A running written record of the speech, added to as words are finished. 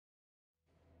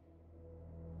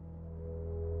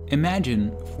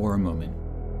Imagine, for a moment,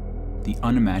 the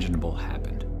unimaginable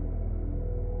happened.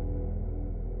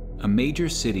 A major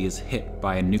city is hit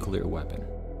by a nuclear weapon.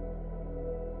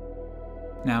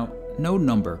 Now, no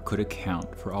number could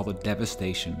account for all the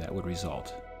devastation that would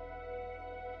result.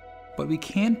 But we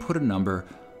can put a number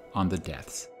on the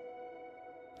deaths.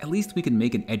 At least we can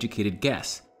make an educated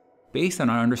guess based on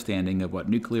our understanding of what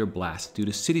nuclear blasts do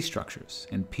to city structures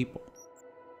and people.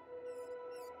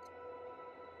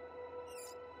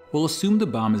 We'll assume the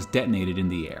bomb is detonated in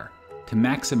the air to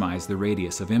maximize the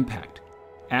radius of impact,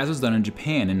 as was done in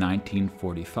Japan in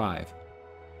 1945.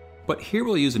 But here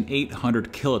we'll use an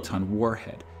 800 kiloton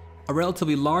warhead, a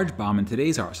relatively large bomb in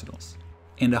today's arsenals,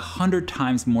 and 100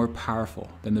 times more powerful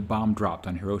than the bomb dropped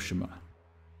on Hiroshima.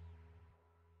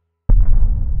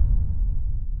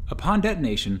 Upon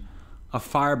detonation, a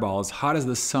fireball as hot as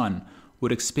the sun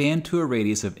would expand to a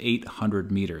radius of 800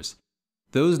 meters.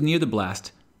 Those near the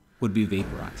blast would be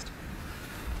vaporized.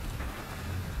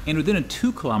 And within a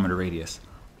 2-kilometer radius,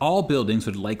 all buildings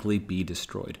would likely be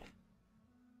destroyed.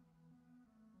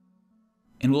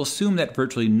 And we'll assume that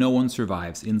virtually no one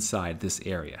survives inside this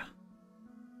area.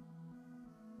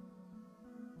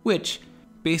 Which,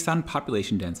 based on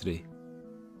population density,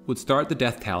 would start the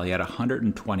death tally at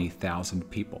 120,000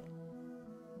 people.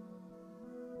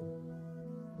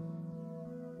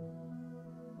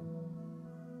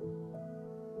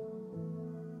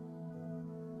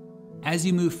 As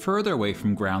you move further away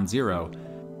from ground zero,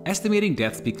 estimating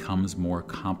deaths becomes more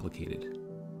complicated.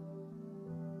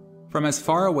 From as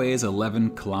far away as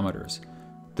 11 kilometers,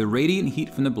 the radiant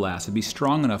heat from the blast would be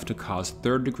strong enough to cause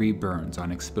third-degree burns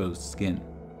on exposed skin.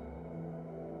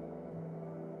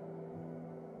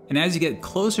 And as you get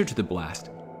closer to the blast,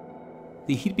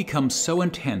 the heat becomes so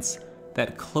intense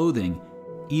that clothing,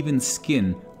 even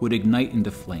skin, would ignite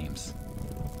into flames.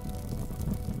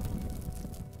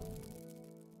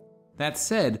 That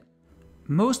said,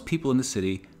 most people in the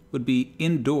city would be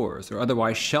indoors or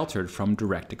otherwise sheltered from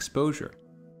direct exposure.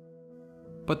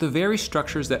 But the very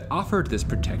structures that offered this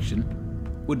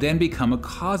protection would then become a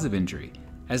cause of injury,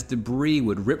 as debris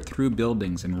would rip through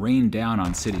buildings and rain down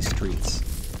on city streets.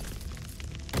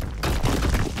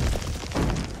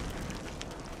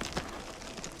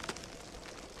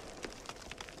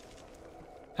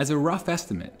 As a rough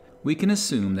estimate, we can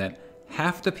assume that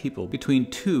half the people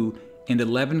between 2 and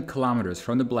 11 kilometers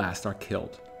from the blast are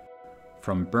killed,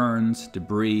 from burns,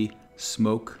 debris,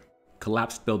 smoke,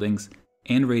 collapsed buildings,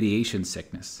 and radiation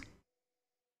sickness.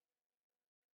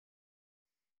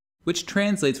 Which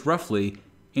translates roughly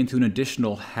into an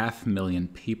additional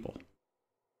 500,000 people.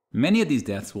 Many of these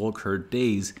deaths will occur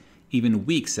days, even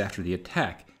weeks after the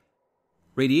attack.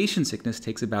 Radiation sickness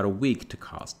takes about a week to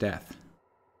cause death.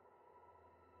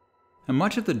 And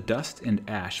much of the dust and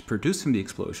ash produced from the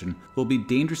explosion will be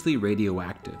dangerously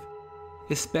radioactive,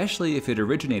 especially if it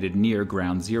originated near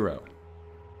ground zero.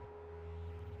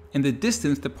 And the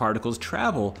distance the particles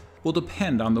travel will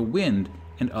depend on the wind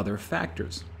and other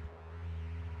factors.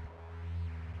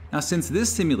 Now, since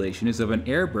this simulation is of an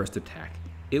airburst attack,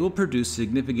 it will produce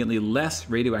significantly less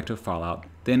radioactive fallout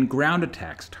than ground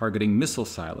attacks targeting missile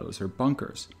silos or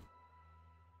bunkers.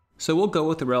 So we'll go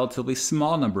with a relatively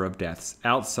small number of deaths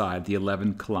outside the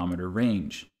 11-kilometer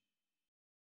range.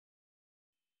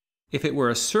 If it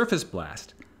were a surface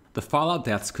blast, the fallout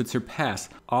deaths could surpass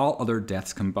all other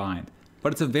deaths combined,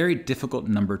 but it's a very difficult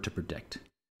number to predict.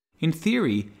 In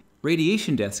theory,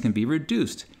 radiation deaths can be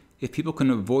reduced if people can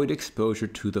avoid exposure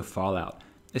to the fallout,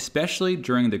 especially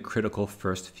during the critical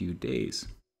first few days.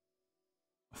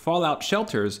 Fallout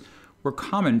shelters were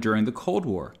common during the Cold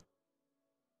War,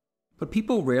 but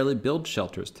people rarely build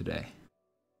shelters today.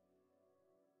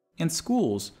 And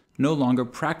schools no longer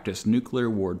practice nuclear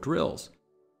war drills.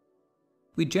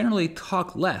 We generally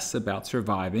talk less about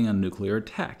surviving a nuclear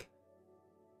attack.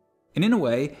 And in a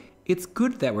way, it's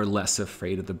good that we're less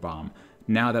afraid of the bomb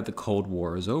now that the Cold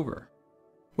War is over.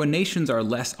 When nations are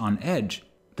less on edge,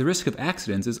 the risk of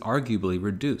accidents is arguably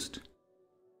reduced.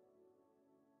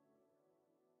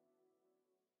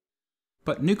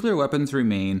 But nuclear weapons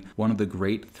remain one of the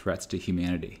great threats to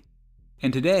humanity.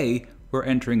 And today, we're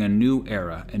entering a new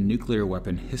era in nuclear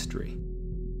weapon history.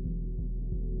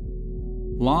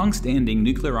 Long-standing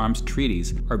nuclear arms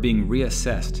treaties are being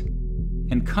reassessed,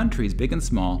 and countries big and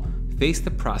small face the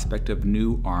prospect of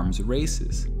new arms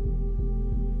races.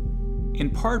 In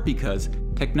part because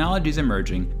technology is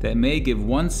emerging that may give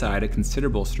one side a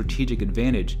considerable strategic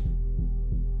advantage,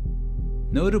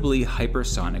 notably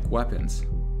hypersonic weapons.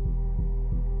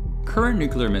 Current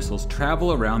nuclear missiles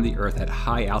travel around the Earth at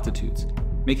high altitudes,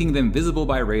 making them visible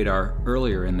by radar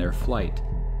earlier in their flight.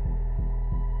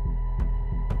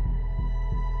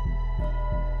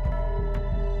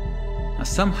 Now,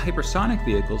 some hypersonic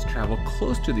vehicles travel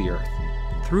close to the Earth,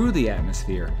 through the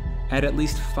atmosphere, at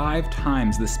least 5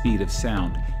 times the speed of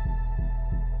sound,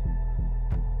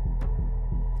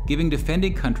 giving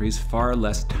defending countries far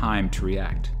less time to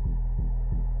react.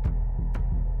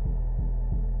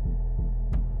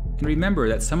 And remember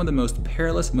that some of the most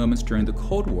perilous moments during the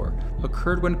Cold War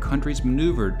occurred when countries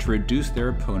maneuvered to reduce their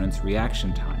opponent's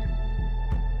reaction time.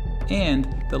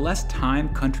 And the less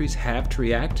time countries have to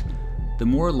react, the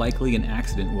more likely an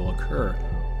accident will occur,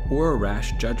 or a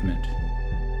rash judgment.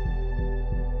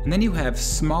 And then you have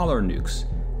smaller nukes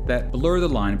that blur the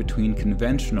line between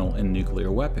conventional and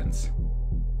nuclear weapons,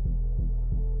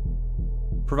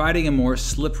 providing a more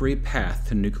slippery path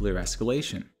to nuclear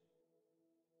escalation.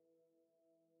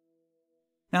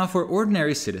 Now, for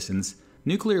ordinary citizens,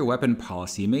 nuclear weapon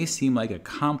policy may seem like a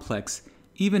complex,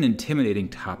 even intimidating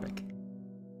topic.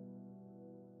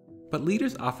 But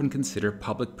leaders often consider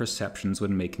public perceptions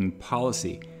when making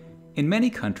policy. In many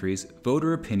countries,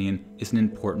 voter opinion is an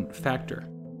important factor.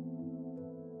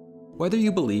 Whether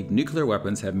you believe nuclear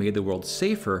weapons have made the world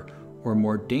safer or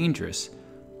more dangerous,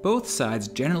 both sides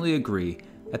generally agree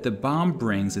that the bomb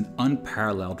brings an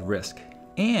unparalleled risk,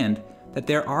 and that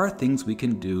there are things we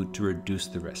can do to reduce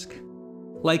the risk,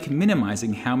 like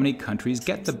minimizing how many countries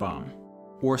get the bomb,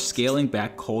 or scaling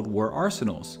back Cold War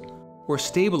arsenals, or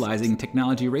stabilizing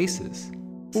technology races,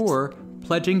 or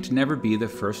pledging to never be the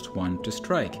first one to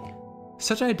strike.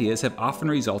 Such ideas have often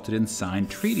resulted in signed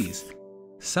treaties,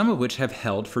 some of which have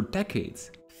held for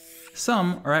decades.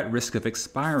 Some are at risk of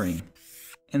expiring,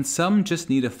 and some just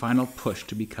need a final push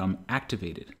to become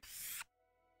activated.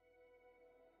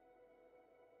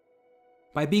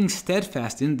 By being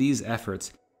steadfast in these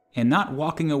efforts and not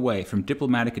walking away from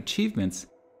diplomatic achievements,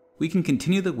 we can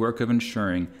continue the work of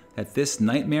ensuring that this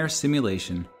nightmare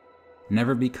simulation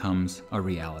never becomes a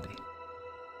reality.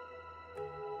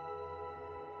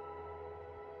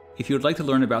 If you would like to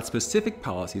learn about specific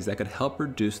policies that could help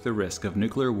reduce the risk of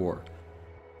nuclear war,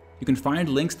 you can find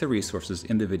links to resources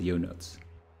in the video notes.